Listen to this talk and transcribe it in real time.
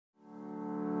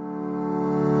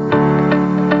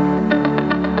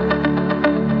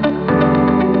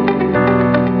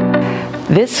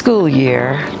This school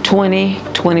year,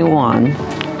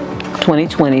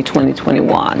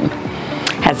 2020-2021,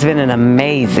 has been an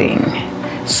amazing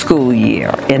school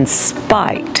year in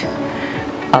spite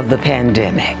of the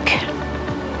pandemic.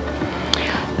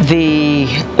 The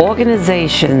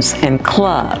organizations and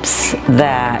clubs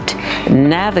that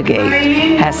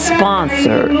Navigate has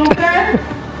sponsored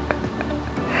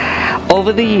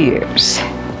over the years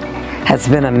has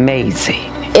been amazing.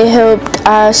 It helped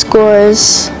our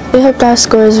scores.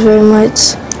 Very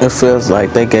much. It feels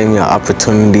like they gave me an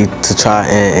opportunity to try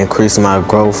and increase my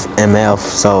growth in math,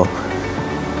 so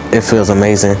it feels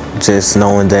amazing just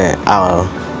knowing that I'll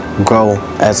grow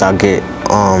as I get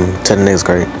to the next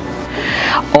grade.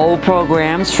 Old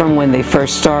programs from when they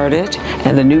first started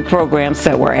and the new programs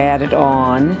that were added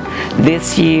on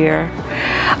this year,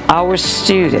 our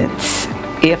students,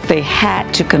 if they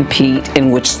had to compete,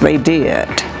 in which they did,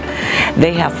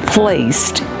 they have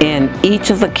placed in each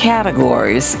of the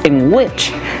categories in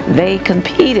which they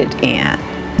competed in.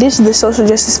 This is the Social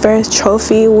Justice Fair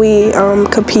trophy. We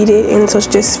competed in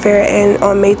Social Justice Fair and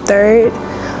on May 3rd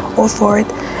or 4th,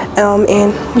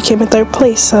 and we came in 3rd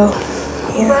place, so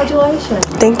yeah. Congratulations.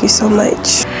 Thank you so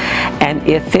much. And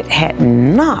if it had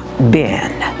not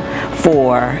been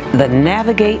for the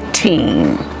Navigate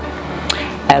team,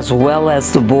 as well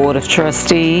as the Board of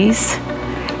Trustees,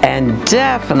 and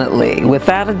definitely,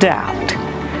 without a doubt,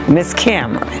 Miss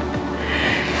Cameron,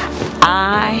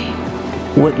 I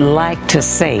would like to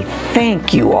say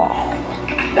thank you all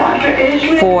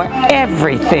for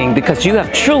everything, because you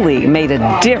have truly made a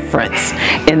difference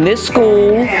in this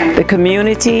school, the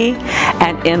community,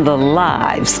 and in the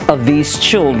lives of these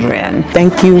children.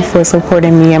 Thank you for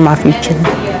supporting me in my future.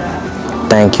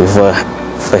 Thank you for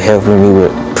helping me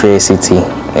with pre-ACT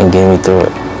and getting me through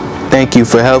it. Thank you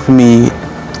for helping me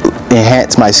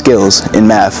enhance my skills in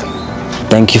math.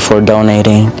 Thank you for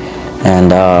donating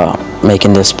and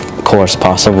making this course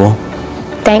possible.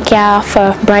 Thank y'all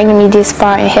for bringing me this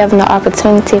far and having the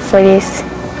opportunity for this.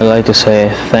 I'd like to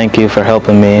say thank you for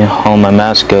helping me hone my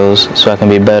math skills so I can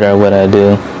be better at what I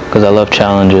do, because I love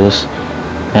challenges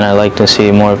and I like to see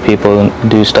more people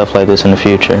do stuff like this in the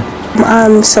future.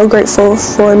 I'm so grateful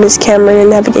for Miss Cameron and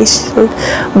Navigation,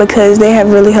 because they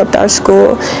have really helped our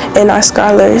school and our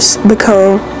scholars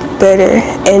become better,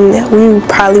 and we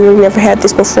probably would have never had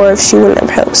this before if she wouldn't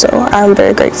have helped, so I'm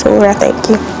very grateful and I thank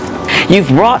you. You've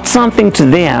brought something to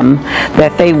them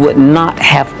that they would not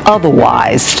have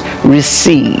otherwise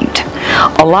received.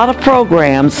 A lot of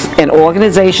programs and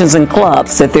organizations and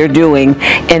clubs that they're doing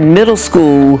in middle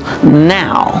school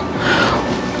now,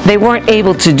 they weren't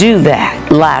able to do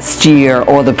that last year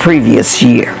or the previous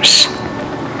years.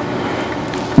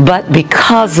 But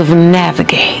because of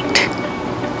Navigate,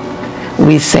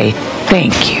 we say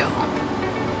thank you.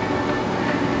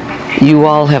 You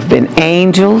all have been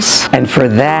angels, and for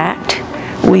that,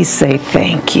 we say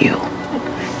thank you.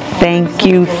 Thank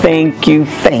you, thank you,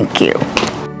 thank you.